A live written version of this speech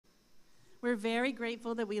We're very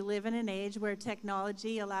grateful that we live in an age where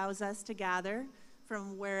technology allows us to gather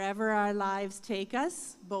from wherever our lives take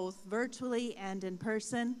us, both virtually and in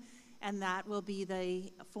person, and that will be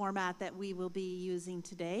the format that we will be using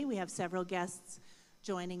today. We have several guests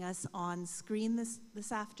joining us on screen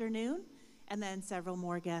this afternoon, and then several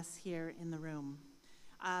more guests here in the room.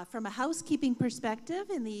 From a housekeeping perspective,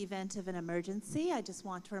 in the event of an emergency, I just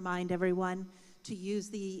want to remind everyone to use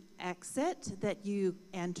the exit that you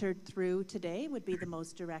entered through today would be the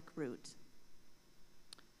most direct route.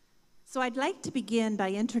 So I'd like to begin by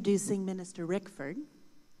introducing Minister Rickford.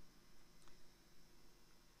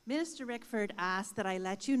 Minister Rickford asked that I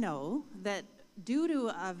let you know that due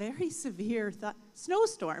to a very severe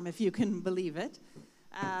snowstorm, if you can believe it,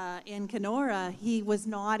 in Kenora, he was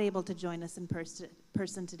not able to join us in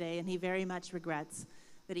person today, and he very much regrets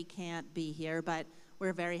that he can't be here, but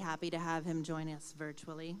we're very happy to have him join us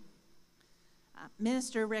virtually.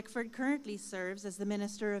 Minister Rickford currently serves as the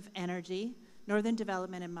Minister of Energy, Northern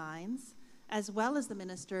Development and Mines, as well as the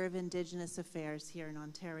Minister of Indigenous Affairs here in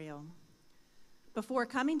Ontario. Before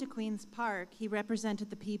coming to Queen's Park, he represented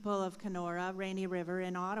the people of Kenora, Rainy River,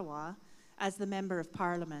 in Ottawa as the Member of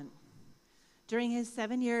Parliament. During his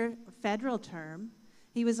 7-year federal term,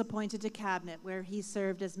 he was appointed to Cabinet, where he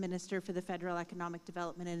served as Minister for the Federal Economic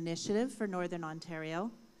Development Initiative for Northern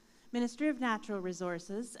Ontario, Minister of Natural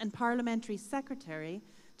Resources, and Parliamentary Secretary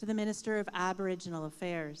to the Minister of Aboriginal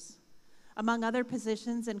Affairs. Among other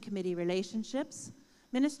positions and committee relationships,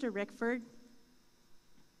 Minister Rickford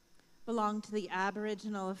belonged to the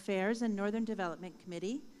Aboriginal Affairs and Northern Development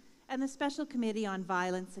Committee and the Special Committee on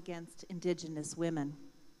Violence Against Indigenous Women.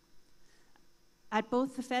 At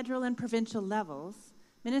both the federal and provincial levels,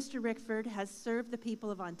 Minister Rickford has served the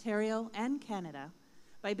people of Ontario and Canada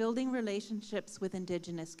by building relationships with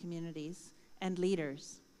Indigenous communities and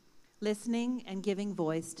leaders, listening and giving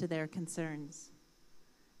voice to their concerns.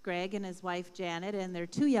 Greg and his wife Janet and their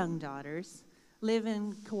 2 young daughters live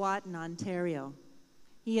in Keewatin, Ontario.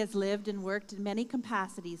 He has lived and worked in many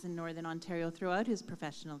capacities in Northern Ontario throughout his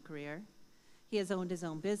professional career. He has owned his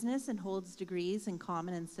own business and holds degrees in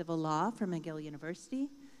common and civil law from McGill University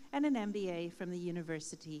and an MBA from the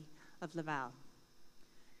University of Laval.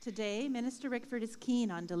 Today, Minister Rickford is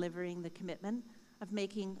keen on delivering the commitment of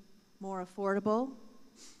making more affordable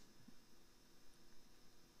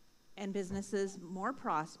and businesses more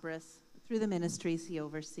prosperous through the ministries he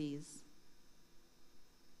oversees.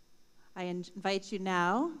 I invite you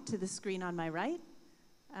now to the screen on my right.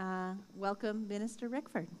 Welcome, Minister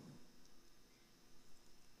Rickford.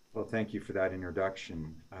 Well, thank you for that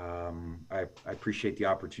introduction. I appreciate the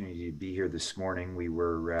opportunity to be here this morning. We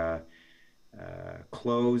were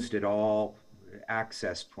closed at all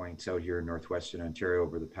access points out here in northwestern Ontario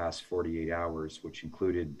over the past 48 hours, which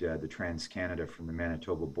included the Trans-Canada from the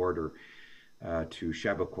Manitoba border to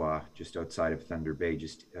Chebequois, just outside of Thunder Bay,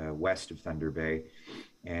 just west of Thunder Bay,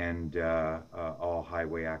 and all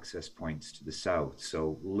highway access points to the south.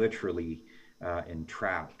 So literally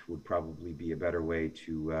entrapped would probably be a better way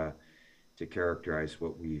to characterize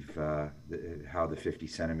what how the 50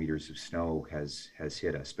 centimeters of snow has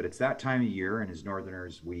hit us. But it's that time of year, and as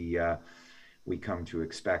Northerners, we come to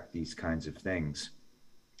expect these kinds of things.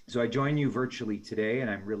 So I join you virtually today,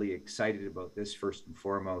 and I'm really excited about this. First and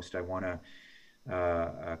foremost, I want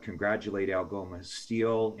to congratulate Algoma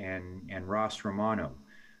Steel and Ross Romano,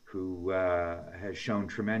 who has shown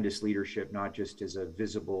tremendous leadership, not just as a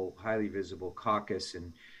highly visible caucus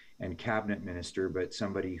and cabinet minister, but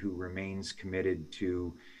somebody who remains committed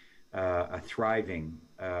to a thriving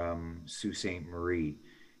Sault Ste. Marie,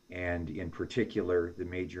 and in particular, the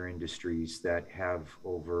major industries that have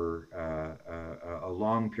over a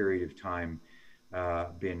long period of time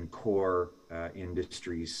been core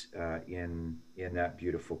industries in that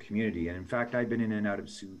beautiful community. And in fact, I've been in and out of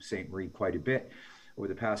Sault Ste. Marie quite a bit over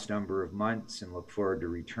the past number of months, and look forward to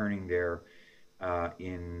returning there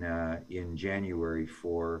in January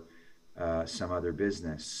for some other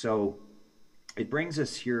business. So it brings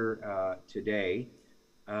us here today.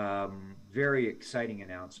 Very exciting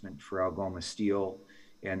announcement for Algoma Steel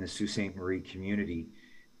and the Sault Ste. Marie community.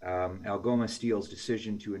 Algoma Steel's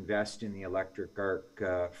decision to invest in the electric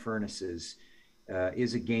arc furnaces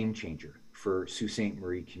is a game changer for Sault Ste.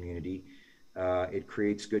 Marie community. It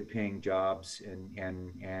creates good paying jobs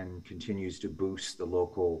and continues to boost the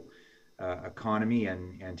local economy,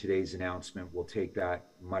 and today's announcement will take that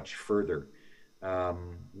much further.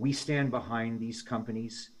 We stand behind these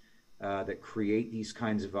companies that create these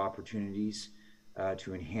kinds of opportunities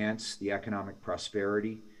to enhance the economic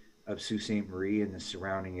prosperity of Sault Ste. Marie and the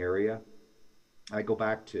surrounding area. I go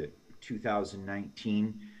back to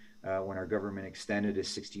 2019 when our government extended a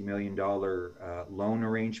 $60 million loan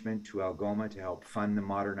arrangement to Algoma to help fund the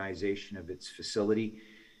modernization of its facility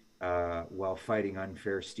while fighting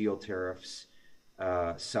unfair steel tariffs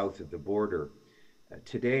south of the border.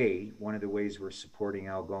 Today, one of the ways we're supporting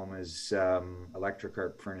Algoma's electric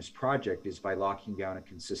arc furnace project is by locking down a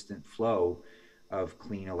consistent flow of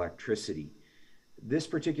clean electricity. This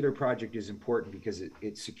particular project is important because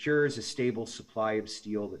it secures a stable supply of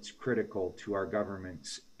steel that's critical to our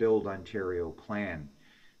government's Build Ontario plan.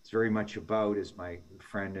 It's very much about, as my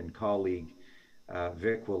friend and colleague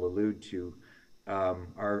Vic will allude to,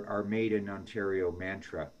 our Made in Ontario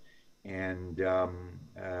mantra. And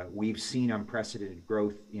we've seen unprecedented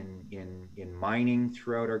growth in mining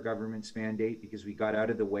throughout our government's mandate because we got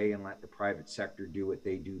out of the way and let the private sector do what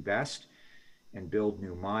they do best and build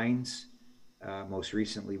new mines. Most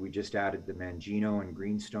recently, we just added the Mangino and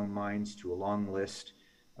Greenstone mines to a long list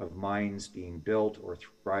of mines being built or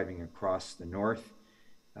thriving across the north.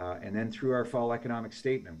 And then through our fall economic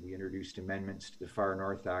statement, we introduced amendments to the Far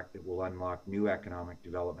North Act that will unlock new economic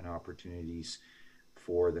development opportunities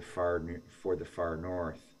for the far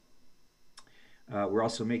north. We're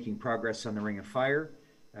also making progress on the Ring of Fire,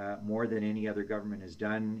 more than any other government has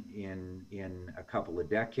done in a couple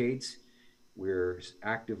of decades. We're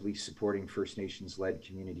actively supporting First Nations-led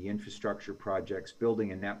community infrastructure projects,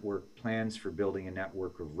 plans for building a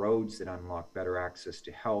network of roads that unlock better access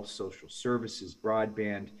to health, social services,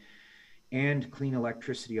 broadband, and clean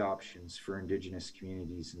electricity options for Indigenous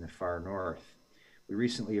communities in the far north. We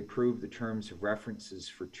recently approved the terms of references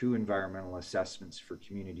for 2 environmental assessments for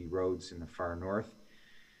community roads in the far north.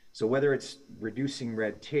 So whether it's reducing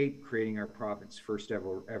red tape, creating our province's first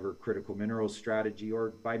ever critical minerals strategy, or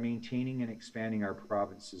by maintaining and expanding our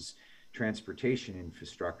province's transportation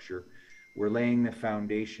infrastructure, we're laying the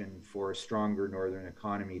foundation for a stronger northern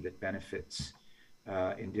economy that benefits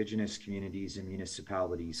Indigenous communities and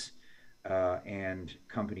municipalities and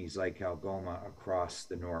companies like Algoma across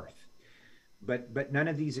the north. But none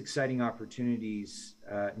of these exciting opportunities,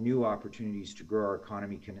 new opportunities to grow our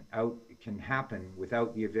economy can happen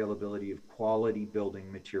without the availability of quality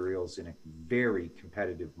building materials in a very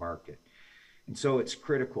competitive market. And so it's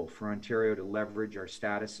critical for Ontario to leverage our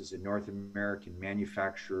status as a North American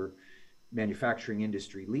manufacturing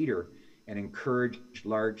industry leader and encourage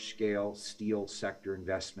large-scale steel sector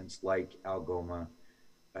investments like Algoma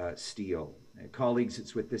Steel. Colleagues,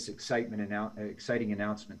 it's with this exciting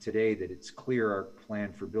announcement today that it's clear our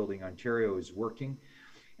plan for Building Ontario is working,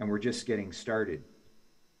 and we're just getting started.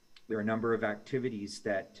 There are a number of activities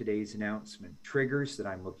that today's announcement triggers that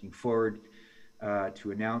I'm looking forward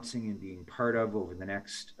to announcing and being part of over the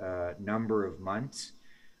next number of months.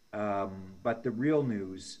 But the real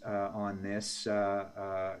news on this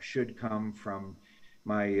should come from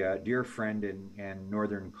my dear friend and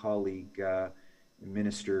northern colleague,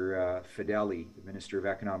 Minister Fedeli, the Minister of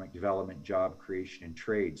Economic Development, Job Creation and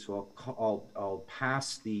Trade. So I'll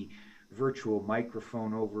pass the virtual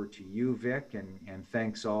microphone over to you, Vic, and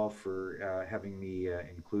thanks all for having me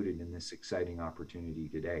included in this exciting opportunity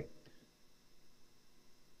today.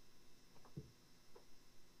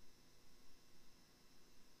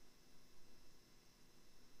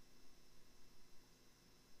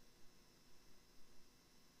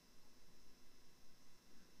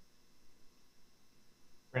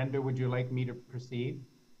 Brenda, would you like me to proceed?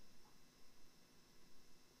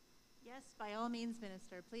 Yes, by all means,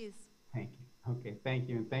 Minister, please. Thank you. Okay, thank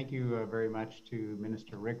you. And thank you very much to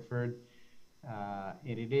Minister Rickford.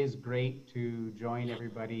 It is great to join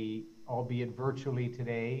everybody, albeit virtually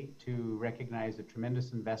today, to recognize the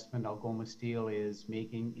tremendous investment Algoma Steel is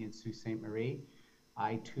making in Sault Ste. Marie.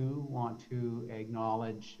 I too want to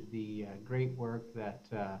acknowledge the great work that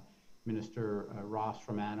Minister Ross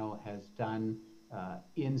Romano has done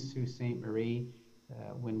in Sault Ste. Marie.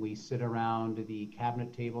 When we sit around the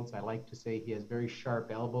cabinet tables, I like to say he has very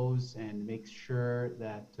sharp elbows and makes sure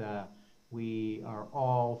that we are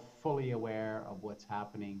all fully aware of what's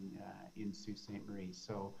happening in Sault Ste. Marie.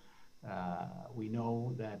 So we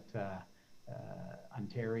know that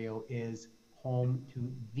Ontario is home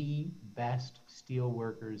to the best steel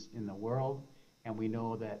workers in the world, and we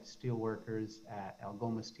know that steel workers at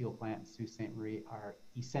Algoma Steel Plant in Sault Ste. Marie are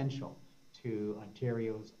essential to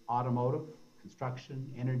Ontario's automotive, construction,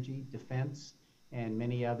 energy, defense, and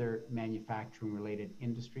many other manufacturing-related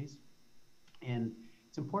industries. And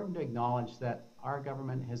it's important to acknowledge that our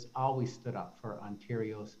government has always stood up for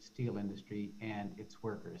Ontario's steel industry and its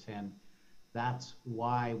workers. And that's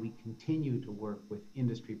why we continue to work with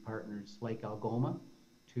industry partners like Algoma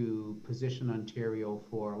to position Ontario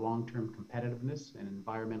for long-term competitiveness and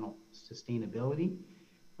environmental sustainability,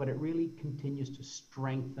 but it really continues to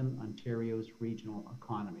strengthen Ontario's regional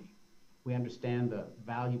economy. We understand the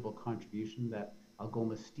valuable contribution that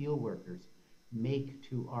Algoma steelworkers make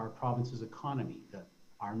to our province's economy,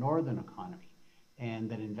 our northern economy, and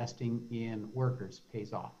that investing in workers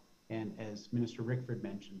pays off. And as Minister Rickford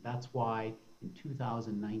mentioned, that's why in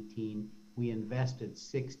 2019, we invested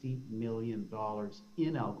 $60 million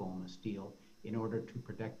in Algoma Steel in order to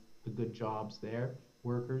protect the good jobs their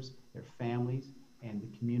workers, their families, and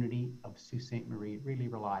the community of Sault Ste. Marie really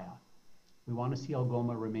rely on. We want to see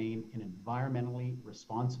Algoma remain an environmentally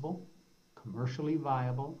responsible, commercially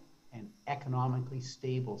viable, and economically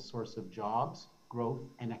stable source of jobs, growth,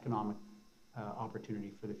 and economic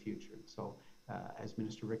opportunity for the future. So, as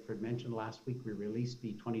Minister Rickford mentioned last week, we released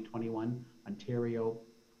the 2021 Ontario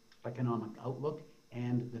Economic Outlook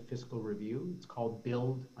and the Fiscal Review. It's called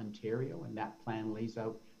Build Ontario, and that plan lays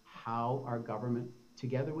out how our government,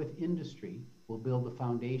 together with industry, will build the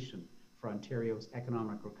foundation for Ontario's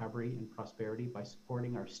economic recovery and prosperity by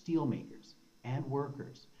supporting our steelmakers and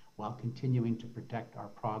workers while continuing to protect our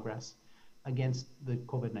progress against the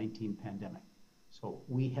COVID-19 pandemic. So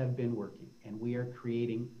we have been working, and we are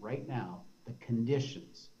creating right now the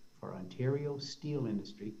conditions for Ontario's steel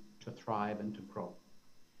industry to thrive and to grow.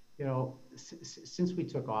 You know, since we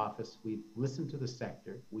took office, we've listened to the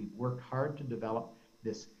sector. We've worked hard to develop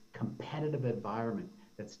this competitive environment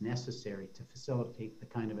that's necessary to facilitate the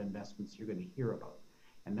kind of investments you're going to hear about.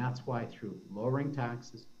 And that's why through lowering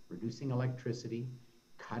taxes, reducing electricity,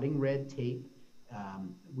 cutting red tape,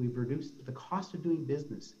 we've reduced the cost of doing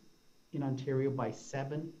business in Ontario by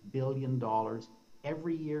 $7 billion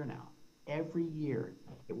every year now. Every year,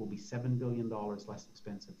 it will be $7 billion less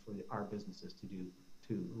expensive for our businesses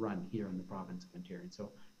to run here in the province of Ontario.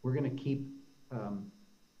 So we're going to keep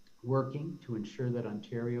working to ensure that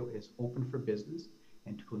Ontario is open for business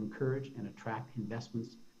and to encourage and attract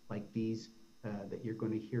investments like these that you're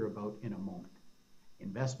going to hear about in a moment.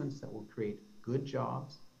 Investments that will create good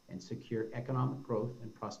jobs and secure economic growth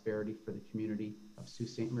and prosperity for the community of Sault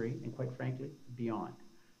Ste. Marie and, quite frankly, beyond.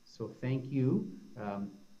 So thank you,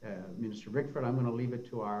 Minister Rickford. I'm going to leave it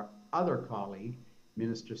to our other colleague,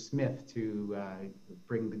 Minister Smith, to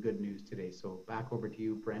bring the good news today. So back over to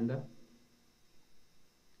you, Brenda.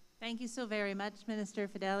 Thank you so very much, Minister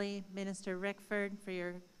Fedeli, Minister Rickford, for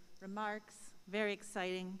your remarks. Very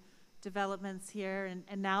exciting developments here.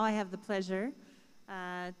 And now I have the pleasure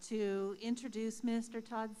to introduce Minister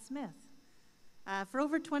Todd Smith. For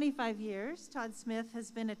over 25 years, Todd Smith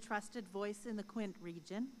has been a trusted voice in the Quint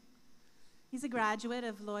region. He's a graduate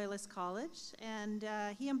of Loyalist College, and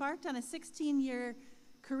he embarked on a 16-year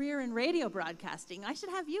career in radio broadcasting. I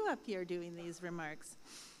should have you up here doing these remarks.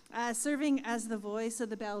 Serving as the voice of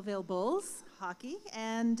the Belleville Bulls hockey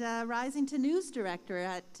and rising to news director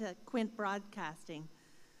at Quint Broadcasting.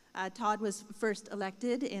 Todd was first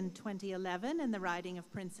elected in 2011 in the riding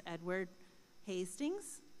of Prince Edward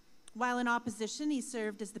Hastings. While in opposition, he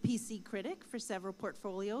served as the PC critic for several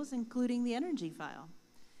portfolios, including the Energy File.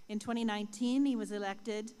 In 2019, he was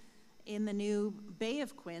elected in the new Bay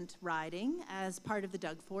of Quint riding as part of the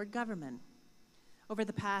Doug Ford government. Over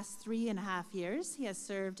the past 3.5 years, he has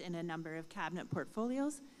served in a number of cabinet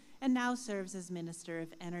portfolios and now serves as Minister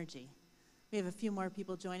of Energy. We have a few more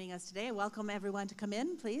people joining us today. I welcome everyone to come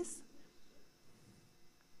in, please.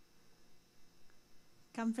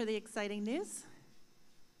 Come for the exciting news.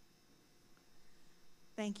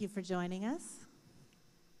 Thank you for joining us.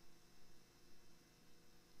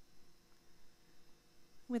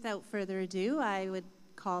 Without further ado, I would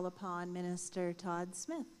call upon Minister Todd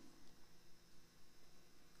Smith.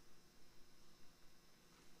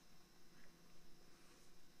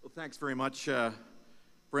 Well, thanks very much,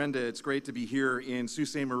 Brenda. It's great to be here in Sault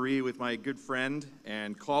Ste. Marie with my good friend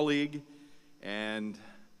and colleague and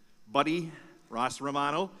buddy, Ross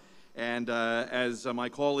Romano. And as my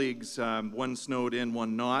colleagues, one snowed in,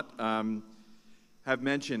 one not, have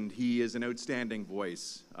mentioned, he is an outstanding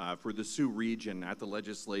voice for the Sioux region at the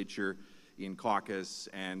legislature, in caucus,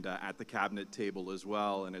 and at the cabinet table as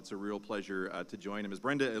well. And it's a real pleasure to join him. As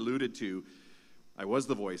Brenda alluded to, I was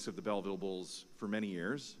the voice of the Belleville Bulls for many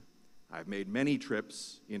years. I've made many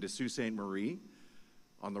trips into Sault Ste. Marie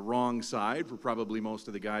on the wrong side for probably most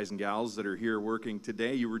of the guys and gals that are here working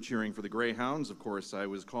today. You were cheering for the Greyhounds. Of course, I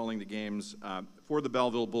was calling the games for the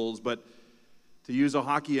Belleville Bulls. But to use a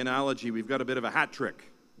hockey analogy, we've got a bit of a hat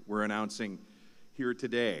trick we're announcing here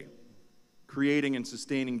today. Creating and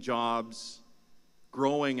sustaining jobs,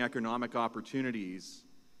 growing economic opportunities,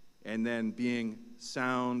 and then being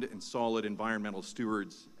sound and solid environmental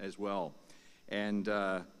stewards as well. And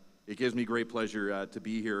it gives me great pleasure to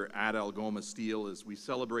be here at Algoma Steel as we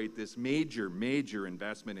celebrate this major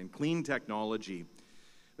investment in clean technology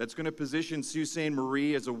that's going to position Sault Ste.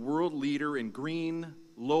 Marie as a world leader in green,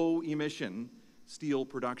 low-emission steel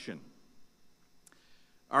production.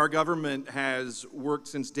 Our government has worked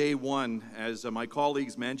since day one, as my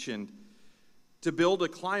colleagues mentioned, to build a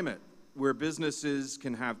climate where businesses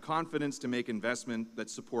can have confidence to make investment that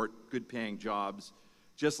support good-paying jobs,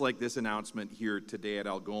 just like this announcement here today at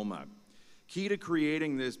Algoma. Key to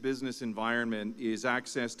creating this business environment is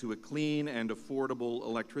access to a clean and affordable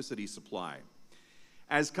electricity supply.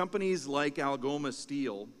 As companies like Algoma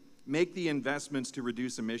Steel make the investments to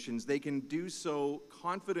reduce emissions, they can do so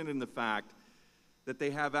confident in the fact that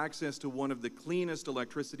they have access to one of the cleanest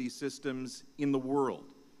electricity systems in the world,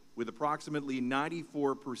 with approximately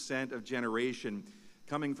 94% of generation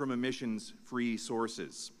coming from emissions-free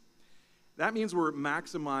sources. That means we're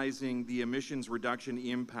maximizing the emissions reduction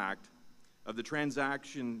impact of the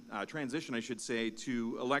transition,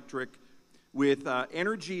 to electric with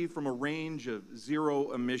energy from a range of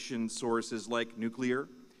zero-emission sources like nuclear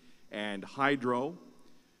and hydro,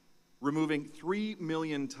 removing 3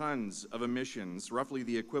 million tons of emissions, roughly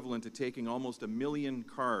the equivalent to taking almost 1 million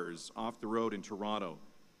cars off the road in Toronto.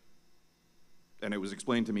 And it was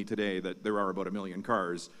explained to me today that there are about 1 million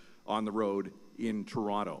cars on the road in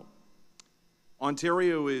Toronto.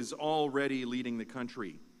 Ontario is already leading the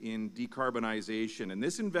country in decarbonization, and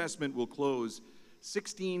this investment will close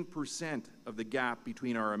 16% of the gap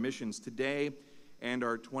between our emissions today and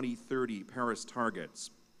our 2030 Paris targets.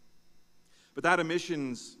 But that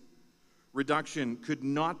emissions reduction could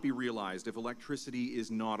not be realized if electricity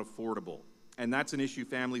is not affordable. And that's an issue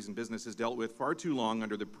families and businesses dealt with far too long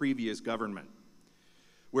under the previous government,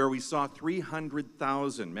 where we saw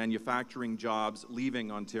 300,000 manufacturing jobs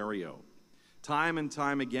leaving Ontario. Time and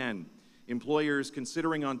time again, employers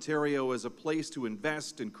considering Ontario as a place to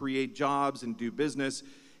invest and create jobs and do business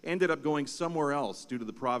ended up going somewhere else due to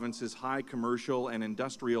the province's high commercial and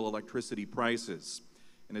industrial electricity prices.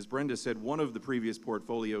 And as Brenda said, one of the previous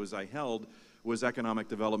portfolios I held was economic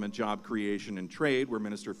development, job creation, and trade, where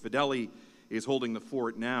Minister Fedeli is holding the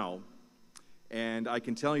fort now. And I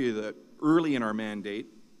can tell you that early in our mandate,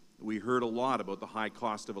 we heard a lot about the high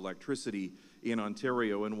cost of electricity in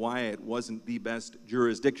Ontario and why it wasn't the best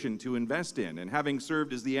jurisdiction to invest in. And having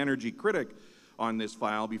served as the energy critic on this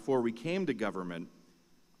file before we came to government,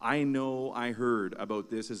 I know I heard about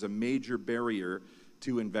this as a major barrier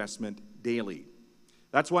to investment daily.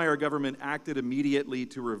 That's why our government acted immediately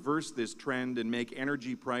to reverse this trend and make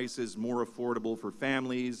energy prices more affordable for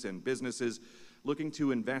families and businesses looking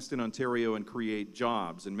to invest in Ontario and create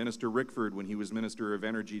jobs. And Minister Rickford, when he was Minister of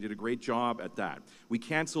Energy, did a great job at that. We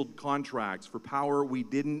canceled contracts for power we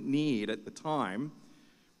didn't need at the time,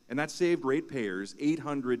 and that saved ratepayers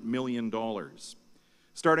 $800 million.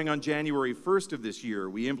 Starting on January 1st of this year,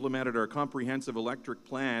 we implemented our comprehensive electric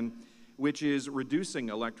plan, which is reducing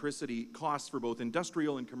electricity costs for both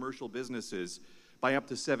industrial and commercial businesses by up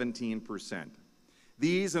to 17%.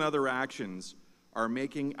 These and other actions are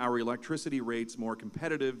making our electricity rates more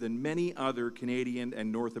competitive than many other Canadian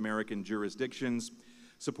and North American jurisdictions,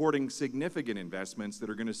 supporting significant investments that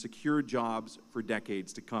are going to secure jobs for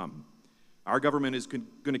decades to come. Our government is going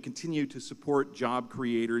to continue to support job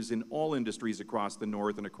creators in all industries across the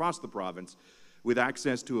North and across the province with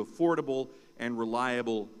access to affordable and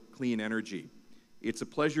reliable clean energy. It's a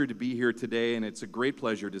pleasure to be here today, and it's a great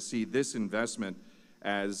pleasure to see this investment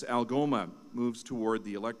as Algoma moves toward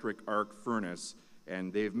the electric arc furnace.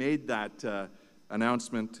 And they've made that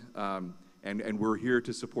announcement, and we're here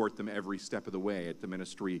to support them every step of the way at the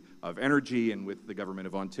Ministry of Energy and with the Government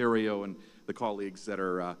of Ontario and the colleagues that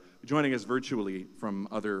are joining us virtually from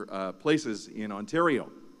other places in Ontario.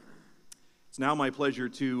 It's now my pleasure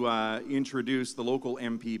to introduce the local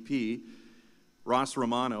MPP, Ross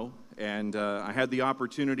Romano, and I had the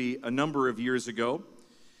opportunity a number of years ago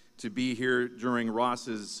to be here during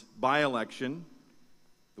Ross's by-election.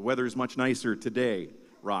 The weather's much nicer today,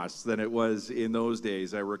 Ross, than it was in those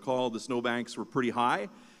days. I recall the snowbanks were pretty high,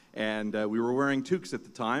 and we were wearing toques at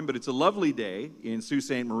the time, but it's a lovely day in Sault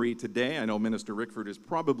Ste. Marie today. I know Minister Rickford is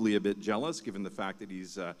probably a bit jealous, given the fact that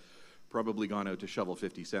he's probably gone out to shovel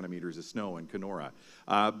 50 centimeters of snow in Kenora.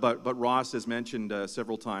 But Ross, as mentioned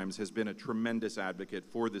several times, has been a tremendous advocate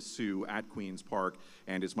for the Sioux at Queen's Park,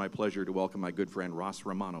 and it's my pleasure to welcome my good friend Ross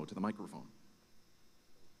Romano to the microphone.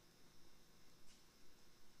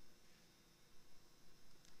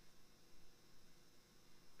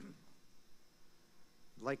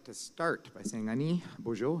 I'd like to start by saying Ani,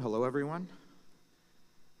 Bonjour, hello everyone.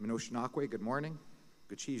 Minoshinakwe, good morning.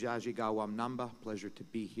 Guchi Jaji Gawam Namba, pleasure to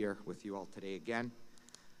be here with you all today again.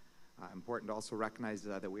 Important to also recognize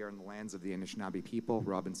that we are in the lands of the Anishinaabe people,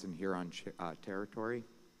 Robinson Huron territory,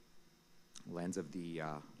 lands of the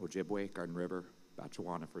Ojibwe, Garden River,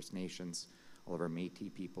 Batchewana First Nations, all of our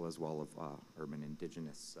Métis people, as well as urban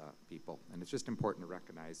Indigenous people. And it's just important to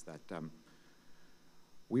recognize that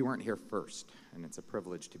we weren't here first, and it's a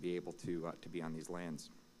privilege to be able to be on these lands.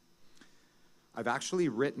 I've actually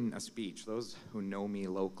written a speech. Those who know me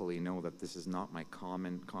locally know that this is not my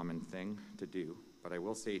common thing to do. But I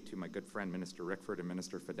will say to my good friend, Minister Rickford and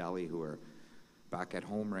Minister Fedeli, who are back at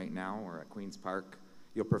home right now or at Queen's Park,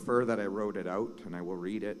 you'll prefer that I wrote it out, and I will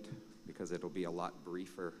read it because it'll be a lot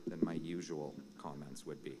briefer than my usual comments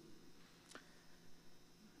would be.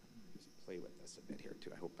 Just play with this a bit here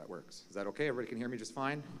too. I hope that works. Is that okay? Everybody can hear me just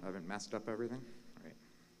fine? I haven't messed up everything? All right.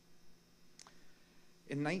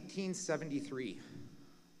 In 1973,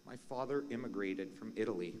 my father immigrated from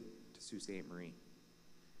Italy to Sault Ste. Marie.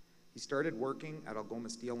 He started working at Algoma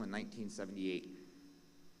Steel in 1978.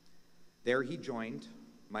 There he joined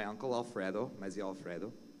my uncle Alfredo, my zio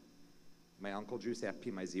Alfredo, my uncle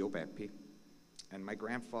Giuseppe, my zio Beppe, and my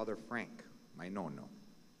grandfather Frank, my nonno.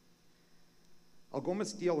 Algoma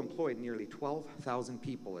Steel employed nearly 12,000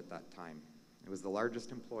 people at that time. It was the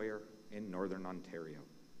largest employer in Northern Ontario.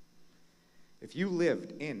 If you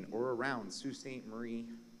lived in or around Sault Ste. Marie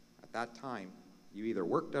at that time, you either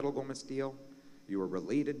worked at Algoma Steel, you were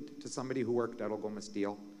related to somebody who worked at Algoma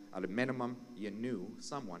Steel. At a minimum, you knew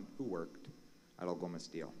someone who worked at Algoma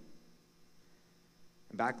Steel.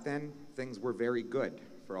 And back then, things were very good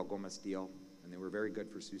for Algoma Steel, and they were very good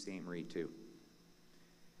for Sault Ste. Marie too.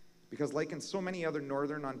 Because like in so many other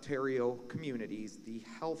Northern Ontario communities, the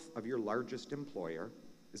health of your largest employer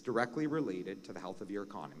is directly related to the health of your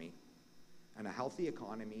economy, and a healthy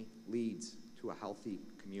economy leads to a healthy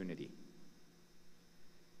community.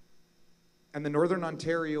 And the Northern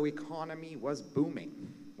Ontario economy was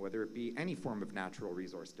booming, whether it be any form of natural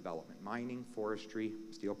resource development, mining, forestry,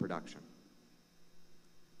 steel production.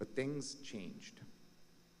 But things changed.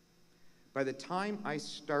 By the time I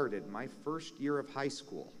started my first year of high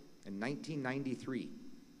school in 1993,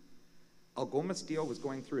 Algoma Steel was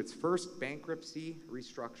going through its first bankruptcy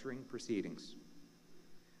restructuring proceedings.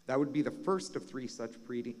 That would be the first of 3 such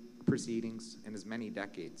proceedings in as many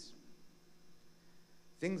decades.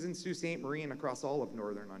 Things in Sault Ste. Marie and across all of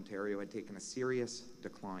Northern Ontario had taken a serious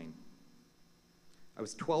decline. I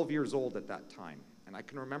was 12 years old at that time, and I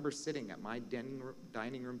can remember sitting at my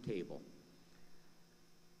dining room table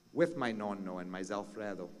with my nonno and my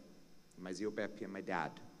Zalfredo, my zio Beppe and my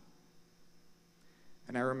dad.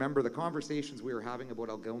 And I remember the conversations we were having about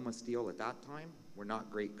Algoma Steel at that time were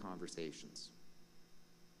not great conversations.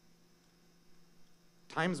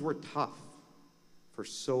 Times were tough for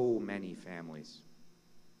so many families.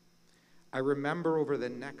 I remember over the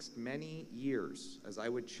next many years, as I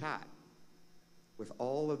would chat with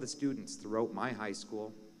all of the students throughout my high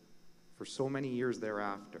school for so many years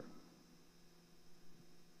thereafter,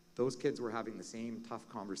 those kids were having the same tough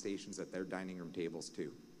conversations at their dining room tables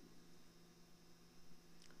too.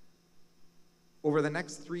 Over the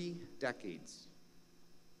next 3 decades,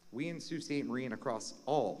 we in Sault Ste. Marie and across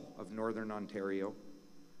all of Northern Ontario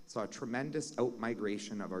saw a tremendous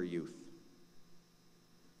outmigration of our youth.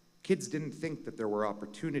 Kids didn't think that there were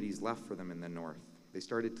opportunities left for them in the north. They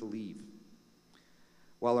started to leave.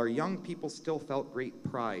 While our young people still felt great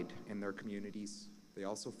pride in their communities, they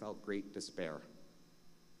also felt great despair.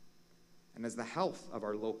 And as the health of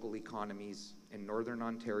our local economies in Northern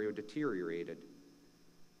Ontario deteriorated,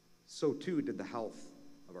 so too did the health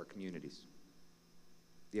of our communities,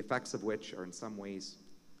 the effects of which are in some ways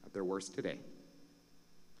at their worst today.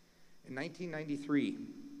 In 1993,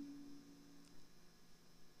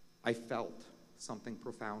 I felt something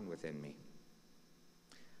profound within me.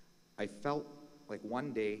 I felt like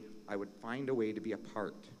one day I would find a way to be a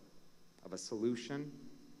part of a solution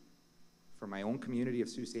for my own community of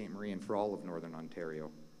Sault Ste. Marie and for all of Northern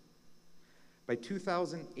Ontario. By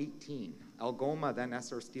 2018, Algoma, then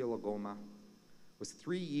SR Steel Algoma, was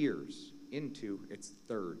 3 years into its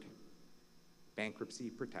 3rd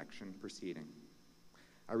bankruptcy protection proceeding.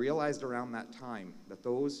 I realized around that time that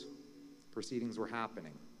those proceedings were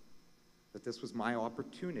happening, that this was my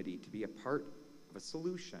opportunity to be a part of a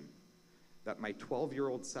solution that my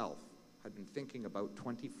 12-year-old self had been thinking about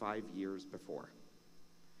 25 years before.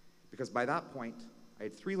 Because by that point, I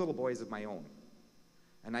had 3 little boys of my own,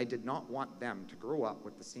 and I did not want them to grow up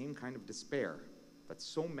with the same kind of despair that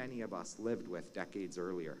so many of us lived with decades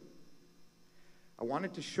earlier. I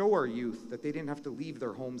wanted to show our youth that they didn't have to leave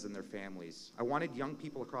their homes and their families. I wanted young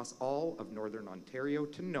people across all of Northern Ontario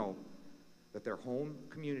to know that their home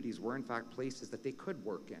communities were in fact places that they could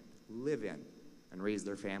work in, live in, and raise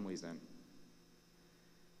their families in.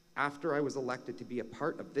 After I was elected to be a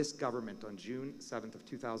part of this government on June 7th of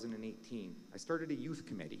 2018, I started a youth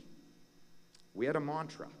committee. We had a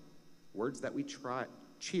mantra, words that we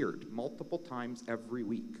cheered multiple times every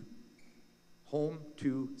week. Home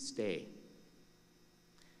to stay.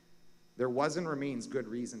 There was and remains good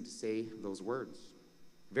reason to say those words.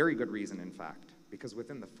 Very good reason, in fact, because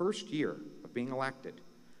within the first year of being elected,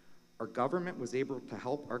 our government was able to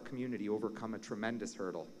help our community overcome a tremendous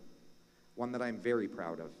hurdle, one that I'm very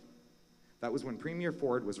proud of. That was when Premier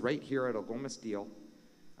Ford was right here at Algoma Steel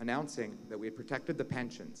announcing that we had protected the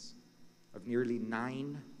pensions of nearly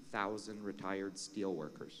 9,000 retired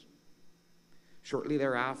steelworkers. Shortly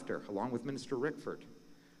thereafter, along with Minister Rickford,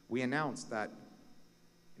 we announced that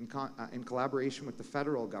in collaboration with the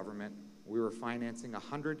federal government, we were financing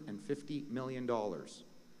 $150 million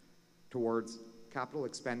towards capital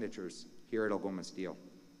expenditures here at Algoma Steel.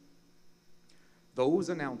 Those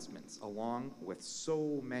announcements, along with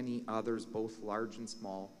so many others, both large and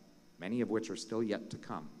small, many of which are still yet to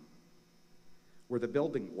come, were the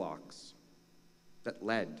building blocks that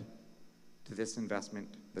led to this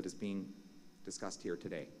investment that is being discussed here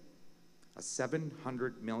today. A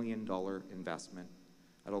 $700 million investment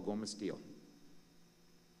at Algoma Steel.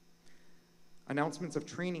 Announcements of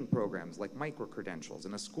training programs like micro-credentials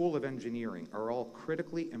and a School of Engineering are all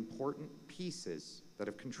critically important pieces that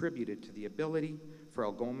have contributed to the ability for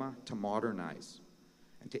Algoma to modernize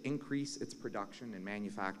and to increase its production and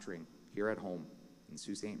manufacturing here at home in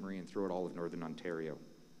Sault Ste. Marie and throughout all of Northern Ontario.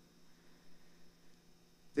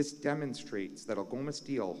 This demonstrates that Algoma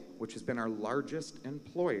Steel, which has been our largest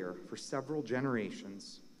employer for several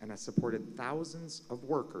generations and has supported thousands of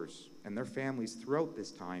workers and their families throughout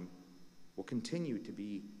this time, will continue to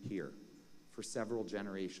be here for several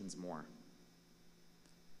generations more.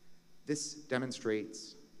 This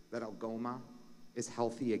demonstrates that Algoma is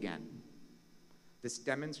healthy again. This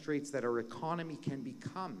demonstrates that our economy can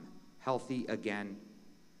become healthy again.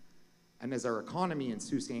 And as our economy in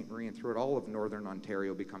Sault Ste. Marie and throughout all of Northern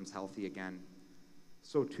Ontario becomes healthy again,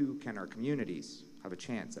 so too can our communities have a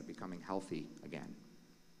chance at becoming healthy again.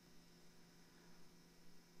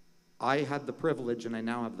 I had the privilege, and I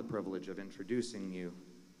now have the privilege, of introducing you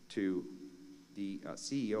to the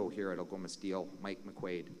CEO here at Algoma Steel, Mike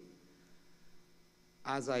McQuaid.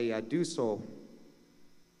 As I do so,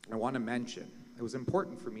 I want to mention, it was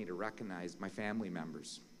important for me to recognize my family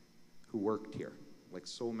members who worked here, like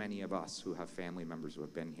so many of us who have family members who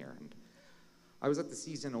have been here. And I was at the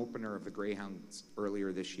season opener of the Greyhounds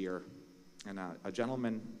earlier this year, and a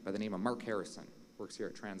gentleman by the name of Mark Harrison, works here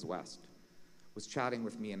at Transwest, was chatting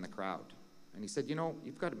with me in the crowd. And he said, you know,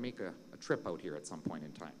 you've got to make a trip out here at some point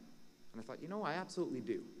in time. And I thought, you know, I absolutely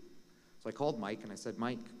do. So I called Mike and I said,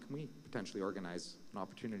 Mike, can we potentially organize an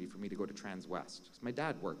opportunity for me to go to Transwest? Because my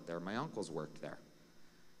dad worked there, my uncles worked there.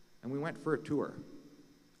 And we went for a tour.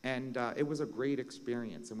 And it was a great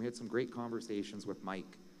experience. And we had some great conversations with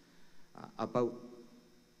Mike about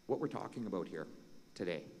what we're talking about here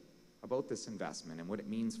today, about this investment and what it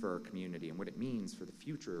means for our community and what it means for the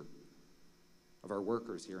future of our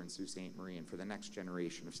workers here in Sault Ste. Marie and for the next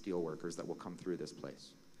generation of steel workers that will come through this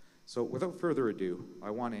place. So without further ado, I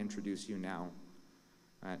want to introduce you now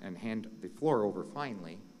and hand the floor over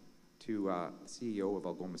finally to the CEO of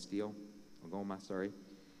Algoma,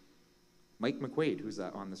 Mike McQuaid, who's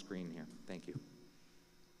on the screen here. Thank you.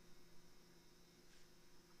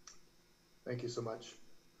 Thank you so much.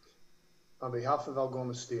 On behalf of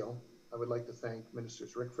Algoma Steel, I would like to thank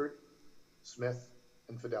Ministers Rickford, Smith,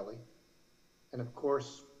 and Fedeli, and of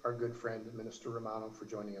course, our good friend, Minister Romano, for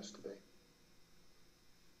joining us today.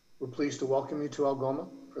 We're pleased to welcome you to Algoma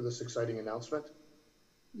for this exciting announcement,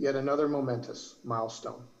 yet another momentous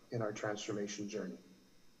milestone in our transformation journey.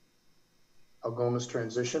 Algoma's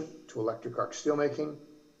transition to electric arc steelmaking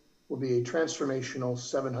will be a transformational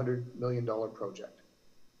 $700 million project.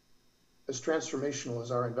 As transformational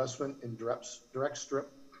as our investment in direct strip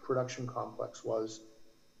production complex was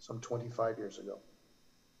some 25 years ago.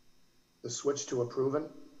 The switch to a proven,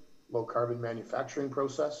 low-carbon manufacturing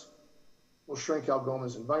process will shrink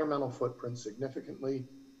Algoma's environmental footprint significantly,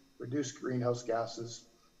 reduce greenhouse gases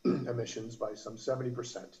emissions by some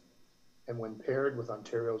 70%, and when paired with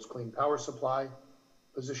Ontario's clean power supply,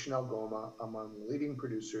 position Algoma among the leading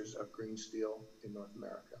producers of green steel in North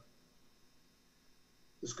America.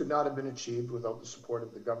 This could not have been achieved without the support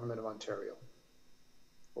of the Government of Ontario.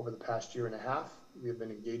 Over the past year and a half, we have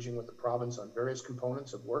been engaging with the province on various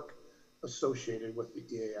components of work associated with the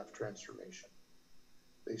EAF transformation.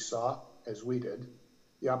 They saw, as we did,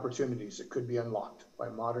 the opportunities that could be unlocked by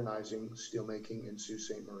modernizing steelmaking in Sault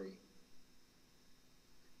Ste. Marie.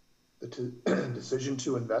 The decision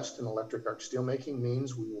to invest in electric arc steelmaking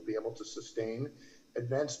means we will be able to sustain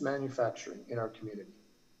advanced manufacturing in our community,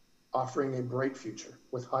 offering a bright future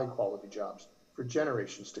with high quality jobs for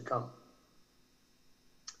generations to come.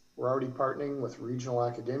 We're already partnering with regional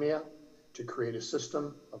academia to create a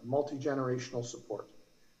system of multi-generational support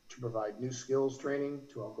to provide new skills training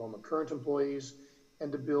to Algoma current employees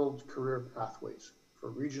and to build career pathways for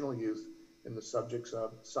regional youth in the subjects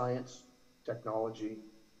of science, technology,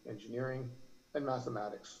 engineering, and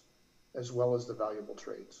mathematics, as well as the valuable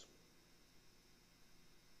trades.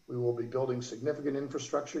 We will be building significant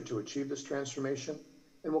infrastructure to achieve this transformation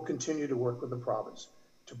and will continue to work with the province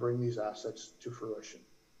to bring these assets to fruition.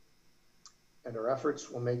 And our efforts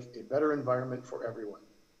will make a better environment for everyone,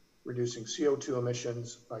 reducing CO2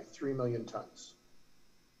 emissions by 3 million tons,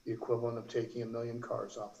 the equivalent of taking 1 million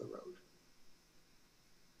cars off the road.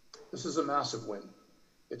 This is a massive win.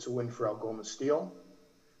 It's a win for Algoma Steel,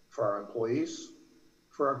 for our employees,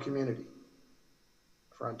 for our community,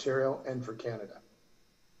 for Ontario, and for Canada.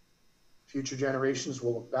 Future generations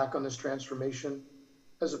will look back on this transformation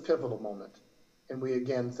as a pivotal moment, and we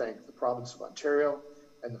again thank the province of Ontario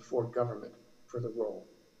and the Ford government for the role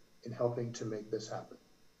in helping to make this happen.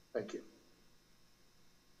 Thank you.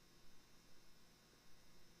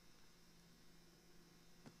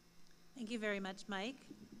 Thank you very much, Mike.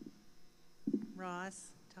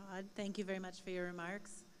 Ross, Todd, thank you very much for your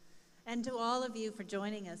remarks. And to all of you for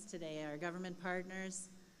joining us today, our government partners,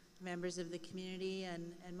 members of the community,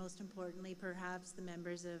 and most importantly, perhaps the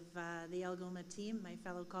members of the Algoma team, my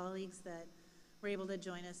fellow colleagues that were able to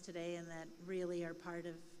join us today and that really are part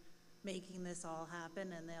of making this all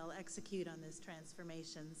happen, and they'll execute on this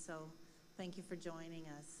transformation. So thank you for joining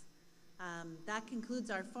us. That concludes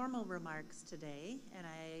our formal remarks today, and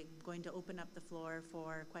I'm going to open up the floor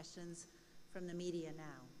for questions from the media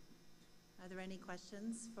now. Are there any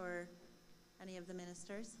questions for any of the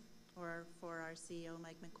ministers or for our CEO,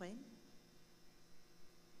 Mike McQuaid?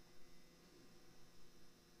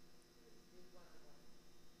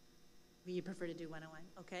 You prefer to do one-on-one?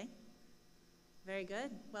 Okay. Very good.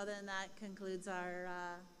 Well, then that concludes our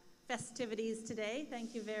festivities today.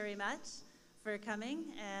 Thank you very much for coming,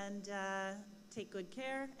 and take good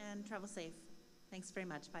care and travel safe. Thanks very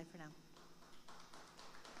much. Bye for now.